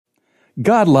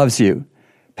God loves you.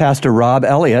 Pastor Rob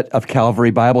Elliott of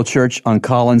Calvary Bible Church on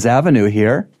Collins Avenue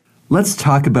here. Let's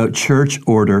talk about church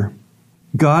order.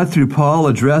 God, through Paul,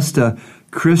 addressed a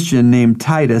Christian named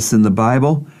Titus in the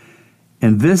Bible,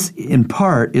 and this, in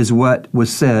part, is what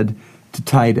was said to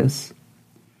Titus.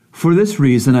 For this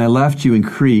reason I left you in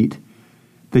Crete,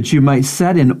 that you might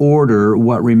set in order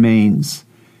what remains,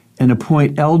 and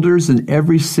appoint elders in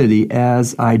every city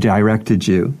as I directed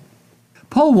you.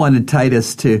 Paul wanted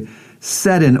Titus to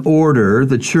set in order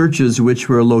the churches which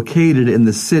were located in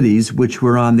the cities which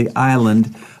were on the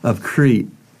island of Crete.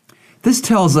 This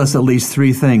tells us at least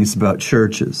three things about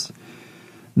churches.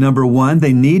 Number one,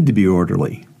 they need to be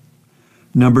orderly.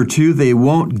 Number two, they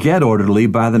won't get orderly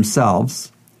by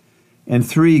themselves. And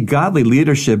three, godly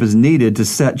leadership is needed to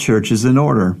set churches in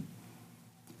order.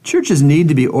 Churches need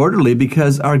to be orderly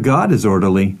because our God is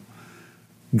orderly.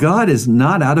 God is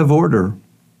not out of order.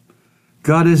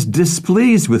 God is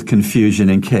displeased with confusion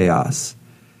and chaos.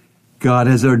 God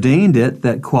has ordained it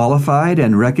that qualified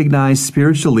and recognized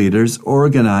spiritual leaders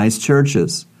organize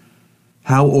churches.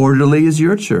 How orderly is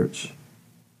your church?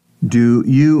 Do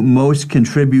you most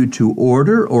contribute to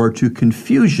order or to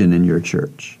confusion in your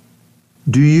church?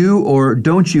 Do you or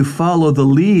don't you follow the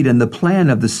lead and the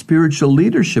plan of the spiritual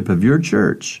leadership of your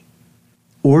church?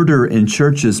 Order in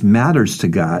churches matters to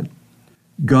God.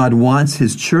 God wants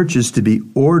His churches to be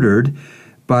ordered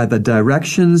by the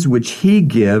directions which He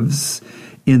gives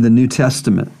in the New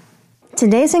Testament.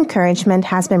 Today's encouragement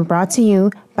has been brought to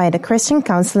you by the Christian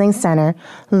Counseling Center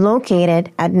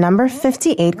located at number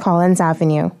 58 Collins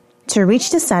Avenue. To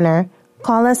reach the center,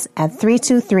 call us at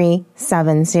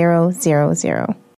 323-7000.